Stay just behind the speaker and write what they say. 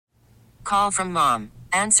Call from mom.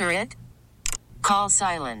 Answer it. Call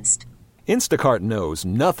silenced. Instacart knows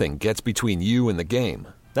nothing gets between you and the game.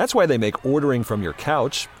 That's why they make ordering from your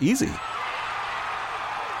couch easy.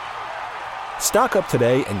 Stock up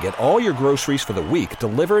today and get all your groceries for the week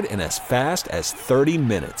delivered in as fast as 30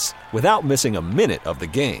 minutes without missing a minute of the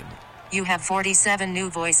game. You have 47 new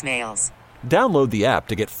voicemails. Download the app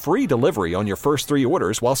to get free delivery on your first 3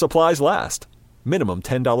 orders while supplies last. Minimum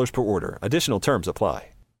 $10 per order. Additional terms apply.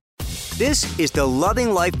 This is the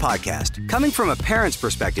Loving Life Podcast, coming from a parent's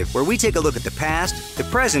perspective, where we take a look at the past, the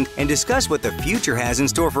present, and discuss what the future has in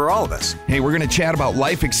store for all of us. Hey, we're going to chat about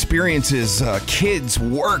life experiences, kids,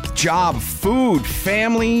 work, job, food,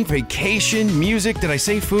 family, vacation, music. Did I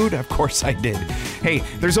say food? Of course I did. Hey,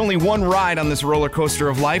 there's only one ride on this roller coaster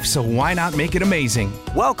of life, so why not make it amazing?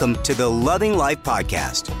 Welcome to the Loving Life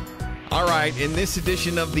Podcast. All right, in this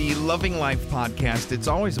edition of the Loving Life Podcast, it's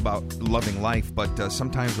always about loving life, but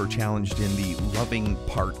sometimes we're challenged in the loving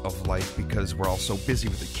part of life because we're all so busy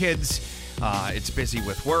with the kids. It's busy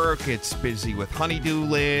with work, it's busy with honey-do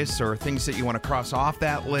lists or things that you want to cross off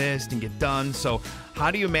that list and get done. So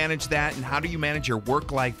how do you manage that, and how do you manage your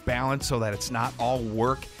work-life balance so that it's not all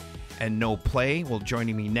work and no play? Well,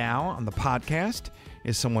 joining me now on the podcast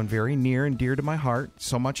is someone very near and dear to my heart,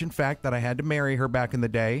 so much in fact that I had to marry her back in the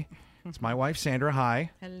day. It's my wife, Sandra. Hi.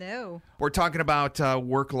 Hello. We're talking about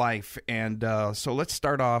work life. And so let's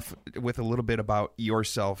start off with a little bit about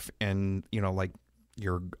yourself and, like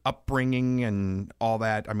your upbringing and all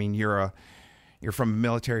that. I mean, you're from a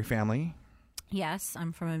military family. Yes,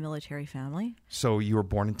 I'm from a military family. So you were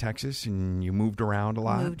born in Texas and you moved around a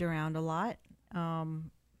lot? Moved around a lot.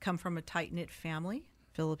 Come from a tight-knit family,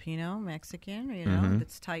 Filipino, Mexican,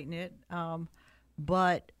 it's tight-knit.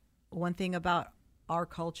 But one thing about our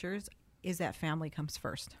cultures is that family comes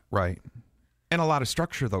first. Right. And a lot of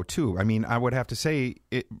structure, though, too. I mean, I would have to say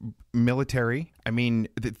military. I mean,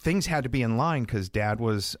 things had to be in line because Dad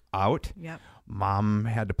was out. Yep. Mom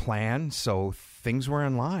had to plan, so things were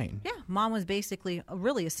in line. Yeah. Mom was basically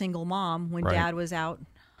really a single mom when Right. Dad was out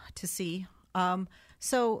to sea.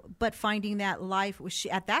 But finding that life,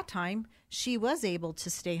 at that time, she was able to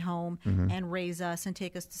stay home and raise us and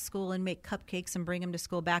take us to school and make cupcakes and bring them to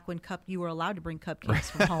school back when you were allowed to bring cupcakes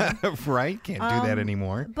from home. Right? Can't do that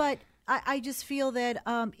anymore. But I just feel that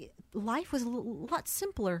life was a lot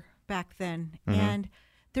simpler back then. And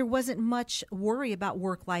there wasn't much worry about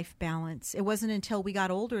work-life balance. It wasn't until we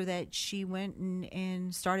got older that she went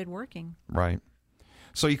and started working. Right.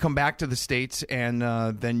 So you come back to the States and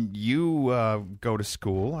then you go to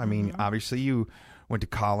school. I mean, obviously you went to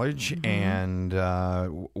college and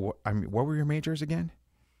what were your majors again?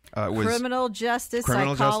 Criminal justice,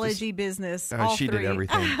 psychology, business. All she three. Did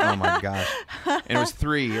everything. Oh, my gosh. And it was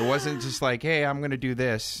 3. It wasn't just like, hey, I'm going to do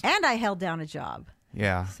this. And I held down a job.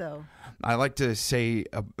 Yeah. So I like to say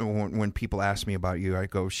when people ask me about you, I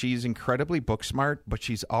go, she's incredibly book smart, but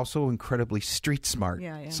she's also incredibly street smart.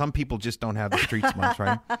 Yeah. Some people just don't have the street smarts,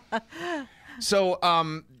 right? So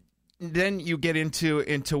then you get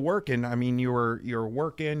into work, and I mean you're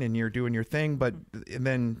working and you're doing your thing, but and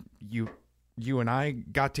then you and I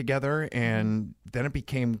got together, and then it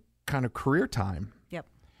became kind of career time. Yep.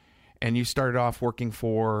 And you started off working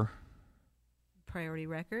for Priority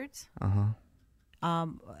Records.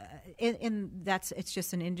 It's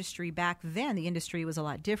just an industry. Back then, the industry was a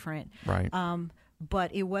lot different. Right.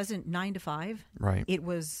 But it wasn't 9 to 5. Right. It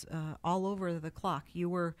was all over the clock.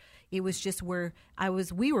 It was just where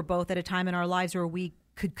we were both at a time in our lives where we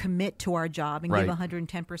could commit to our job and Right. give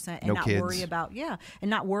 110% and No not kids.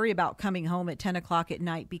 worry about coming home at 10 o'clock at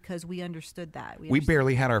night, because we understood that. We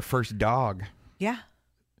barely had our first dog. Yeah.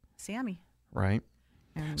 Sammy. Right.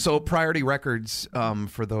 So Priority Records,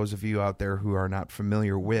 for those of you out there who are not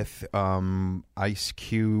familiar with Ice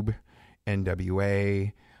Cube,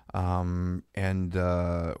 NWA, and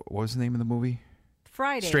what was the name of the movie?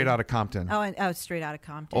 Friday. Straight Outta Compton. Straight Outta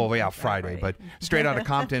Compton. Oh, yeah, Right, Friday. right. But Straight Outta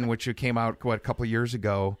Compton, which came out, a couple of years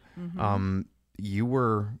ago, you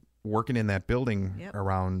were working in that building Yep.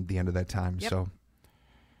 around the end of that time. Yep. So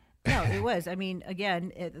No, it was. I mean,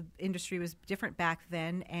 again, the industry was different back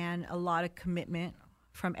then, and a lot of commitment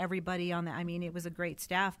from everybody on that. I mean, it was a great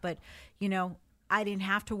staff, but, I didn't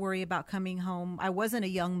have to worry about coming home. I wasn't a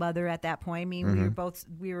young mother at that point. I mean,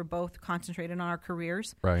 we were both concentrated on our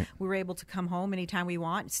careers. Right. We were able to come home anytime we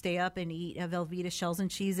want, stay up and eat Velveeta shells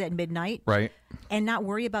and cheese at midnight. Right. And not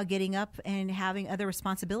worry about getting up and having other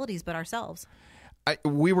responsibilities but ourselves. I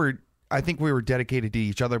think we were dedicated to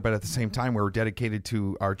each other, but at the same time, we were dedicated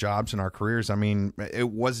to our jobs and our careers. I mean,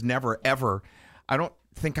 it was never, ever, I don't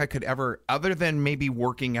think I could ever, other than maybe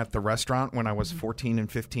working at the restaurant when I was 14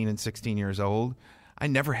 and 15 and 16 years old, I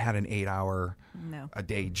never had an 8-hour a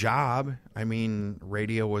day job. I mean,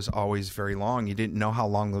 radio was always very long. You didn't know how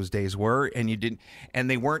long those days were, and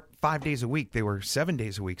they weren't 5 days a week. They were 7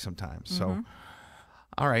 days a week sometimes. So,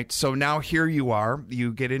 all right. So now here you are.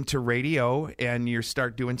 You get into radio and you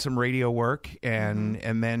start doing some radio work, and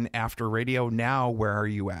then after radio, now where are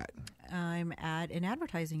you at? I'm at an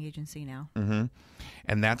advertising agency now.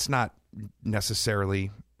 And that's not necessarily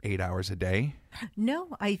 8 hours a day. No,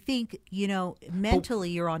 I think, mentally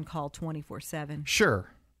you're on call 24/7. Sure.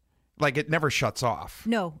 Like it never shuts off.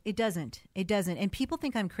 No, it doesn't. It doesn't. And people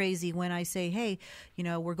think I'm crazy when I say, hey,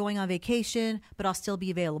 we're going on vacation, but I'll still be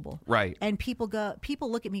available. Right. And people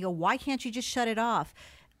look at me and go, why can't you just shut it off?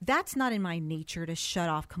 That's not in my nature to shut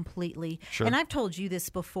off completely. Sure. And I've told you this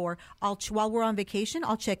before. While we're on vacation,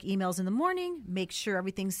 I'll check emails in the morning, make sure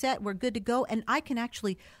everything's set, we're good to go, and I can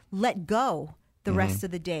actually let go the rest of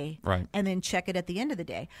the day, right, and then check it at the end of the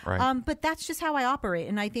day. Right. But that's just how I operate,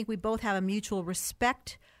 and I think we both have a mutual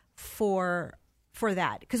respect for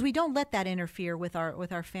that, because we don't let that interfere with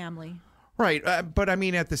our family. Right. But I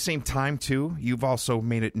mean, at the same time, too, you've also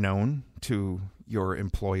made it known to your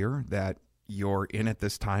employer that you're in at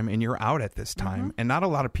this time and you're out at this time. And not a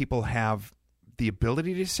lot of people have the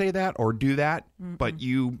ability to say that or do that, but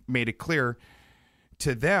you made it clear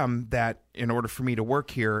to them that in order for me to work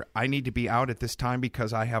here, I need to be out at this time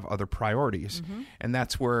because I have other priorities. And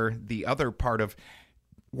that's where the other part of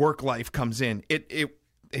work life comes in. It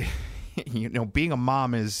being a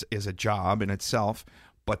mom is a job in itself,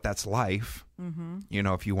 but that's life,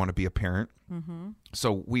 if you want to be a parent.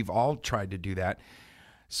 So we've all tried to do that.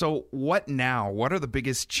 So what now? What are the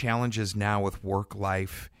biggest challenges now with work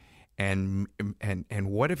life, and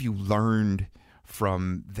what have you learned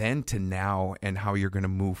from then to now, and how you're going to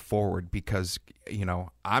move forward? Because,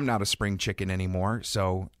 I'm not a spring chicken anymore,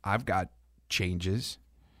 so I've got changes.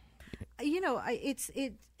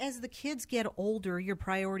 As the kids get older, your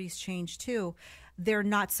priorities change too. They're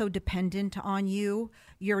not so dependent on you.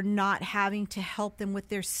 You're not having to help them with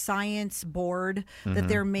their science board that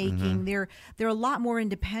they're making. They're a lot more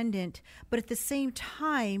independent, but at the same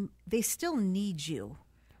time, they still need you.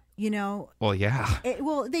 Well, yeah.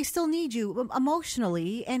 They still need you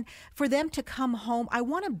emotionally, and for them to come home, I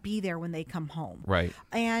want to be there when they come home. Right.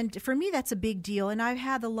 And for me, that's a big deal. And I've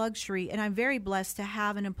had the luxury, and I'm very blessed to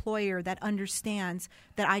have an employer that understands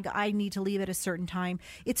that I need to leave at a certain time.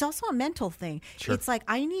 It's also a mental thing. Sure. It's like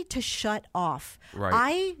I need to shut off.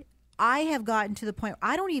 Right. I have gotten to the point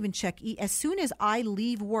where I don't even check as soon as I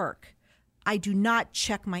leave work. I do not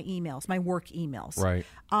check my emails, my work emails. Right.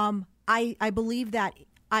 I believe that.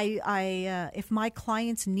 If my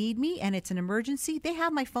clients need me and it's an emergency, they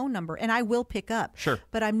have my phone number and I will pick up. Sure.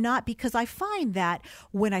 But I'm not, because I find that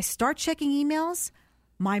when I start checking emails,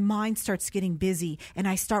 my mind starts getting busy and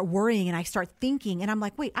I start worrying and I start thinking and I'm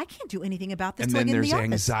like, wait, I can't do anything about this. And then there's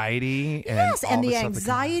anxiety. And the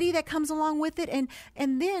anxiety that comes along with it. And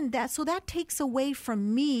then that takes away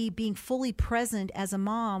from me being fully present as a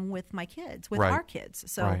mom with my kids, with our kids.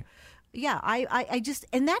 So. Right. Yeah, I just,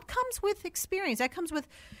 and that comes with experience. That comes with,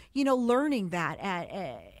 learning that.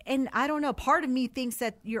 And I don't know, part of me thinks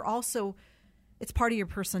that it's part of your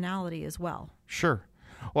personality as well. Sure.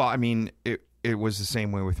 Well, I mean, it was the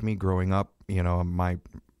same way with me growing up.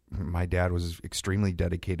 My dad was extremely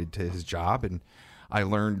dedicated to his job, and I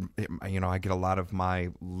learned, I get a lot of my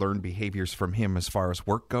learned behaviors from him as far as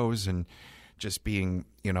work goes, and just being,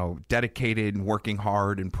 dedicated and working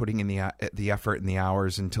hard and putting in the effort and the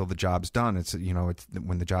hours until the job's done. It's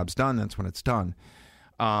when the job's done, that's when it's done.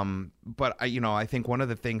 But I think one of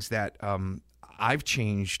the things that I've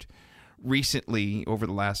changed recently over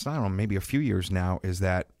the last, I don't know, maybe a few years now, is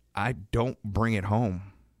that I don't bring it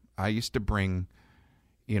home. I used to bring,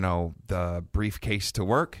 the briefcase to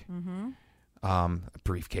work.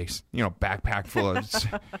 Briefcase, backpack full of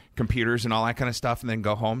computers and all that kind of stuff, and then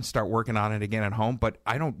go home, start working on it again at home. But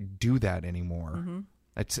I don't do that anymore.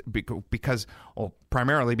 It's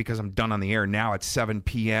primarily because I'm done on the air now at 7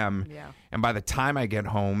 p.m. Yeah. And by the time I get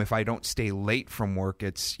home, if I don't stay late from work,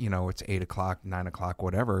 it's 8 o'clock, 9 o'clock,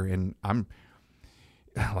 whatever. And I'm,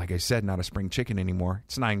 like I said, not a spring chicken anymore.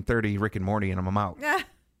 It's 9:30, Rick and Morty, and I'm out.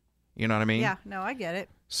 You know what I mean? Yeah, no, I get it.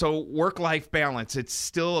 So work-life balance, it's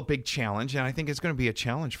still a big challenge, and I think it's going to be a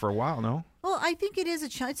challenge for a while, no? Well, I think it is a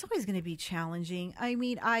challenge. It's always going to be challenging. I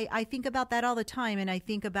mean, I think about that all the time, and I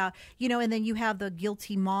think about, and then you have the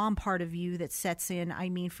guilty mom part of you that sets in. I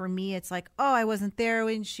mean, for me, it's like, oh, I wasn't there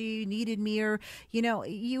when she needed me, or,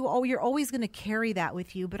 you're always going to carry that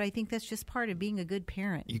with you, but I think that's just part of being a good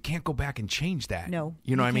parent. You can't go back and change that. No,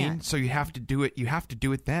 you know what I mean? can't. So you have to do it. You have to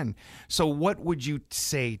do it then. So what would you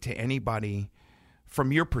say to anybody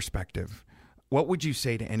from your perspective what would you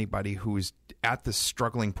say to anybody who is at the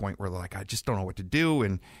struggling point where they're like, I just don't know what to do?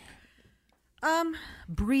 And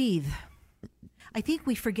breathe. I think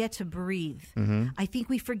we forget to breathe. Mm-hmm. I think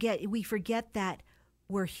we forget that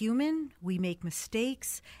we're human, we make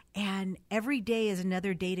mistakes, and every day is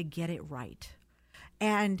another day to get it right.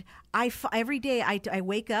 And every day I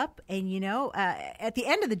wake up and, at the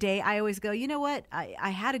end of the day, I always go, you know what? I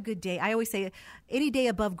had a good day. I always say any day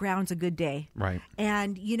above ground's a good day. Right.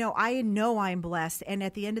 And, I know I'm blessed. And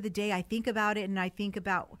at the end of the day, I think about it and I think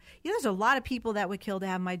about, there's a lot of people that would kill to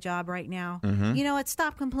have my job right now. Mm-hmm. You know what?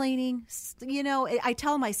 Stop complaining. I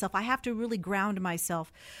tell myself I have to really ground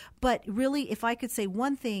myself. But really, if I could say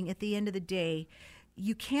one thing at the end of the day,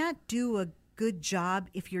 you can't do a good job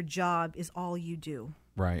if your job is all you do.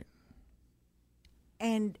 Right.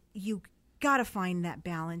 And you got to find that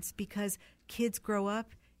balance because kids grow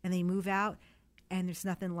up and they move out and there's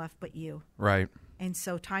nothing left but you. Right. And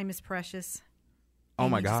so time is precious. Oh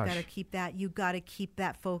my You gosh. got to keep that. You got to keep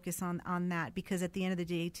that focus on that because at the end of the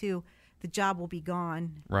day too, the job will be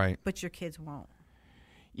gone. Right. But your kids won't.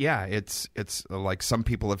 Yeah, it's like some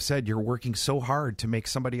people have said, you're working so hard to make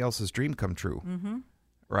somebody else's dream come true. Mm-hmm.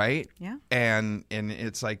 Right? Yeah. And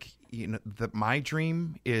it's like, my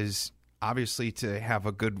dream is obviously to have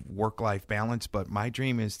a good work-life balance, but my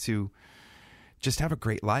dream is to just have a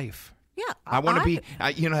great life. Yeah. I want to be,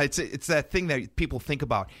 it's that thing that people think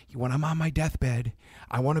about. When I'm on my deathbed,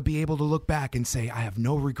 I want to be able to look back and say, I have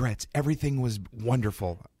no regrets. Everything was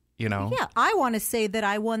wonderful, Yeah. I want to say that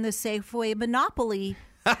I won the Safeway Monopoly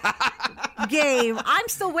game. I'm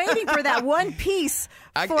still waiting for that one piece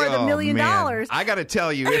for the $1 million. I got to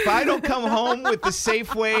tell you, if I don't come home with the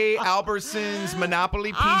Safeway, Albertsons,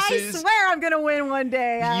 Monopoly pieces, I swear I'm going to win one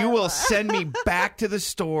day. You will send me back to the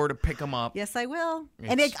store to pick them up. Yes, I will.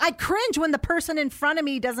 And I cringe when the person in front of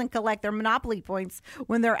me doesn't collect their Monopoly points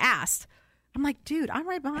when they're asked. I'm like, dude, I'm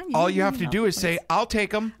right behind you. All you have to do is say, I'll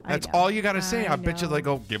take them. That's all you got to say. I bet you they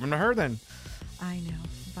go, give them to her then. I know.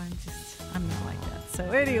 But I'm not like that. So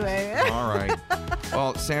anyway. All right.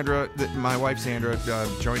 Well, Sandra, my wife Sandra,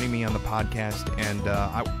 joining me on the podcast, and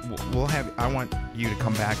I want you to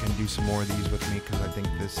come back and do some more of these with me because I think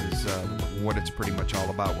this is what it's pretty much all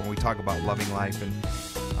about when we talk about loving life and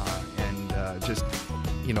just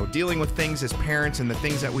dealing with things as parents and the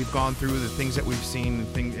things that we've gone through, the things that we've seen,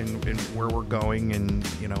 and where we're going, and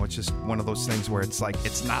it's just one of those things where it's like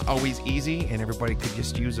it's not always easy, and everybody could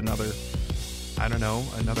just use another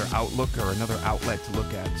outlook or another outlet to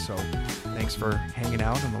look at. So thanks for hanging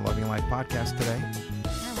out on the Loving Life podcast today.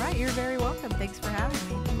 All right. You're very welcome. Thanks for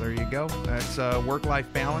having me. There you go. That's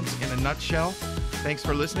work-life balance in a nutshell. Thanks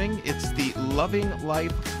for listening. It's the Loving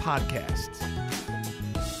Life podcast.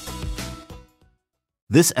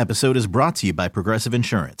 This episode is brought to you by Progressive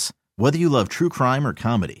Insurance. Whether you love true crime or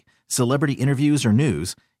comedy, celebrity interviews or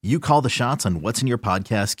news, you call the shots on what's in your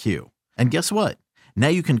podcast queue. And guess what? Now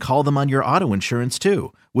you can call them on your auto insurance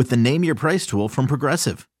too with the Name Your Price tool from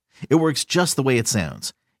Progressive. It works just the way it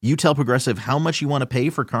sounds. You tell Progressive how much you want to pay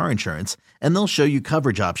for car insurance, and they'll show you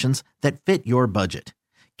coverage options that fit your budget.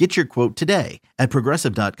 Get your quote today at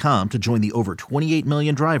Progressive.com to join the over 28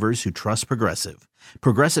 million drivers who trust Progressive.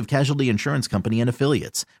 Progressive Casualty Insurance Company and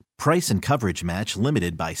Affiliates. Price and coverage match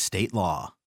limited by state law.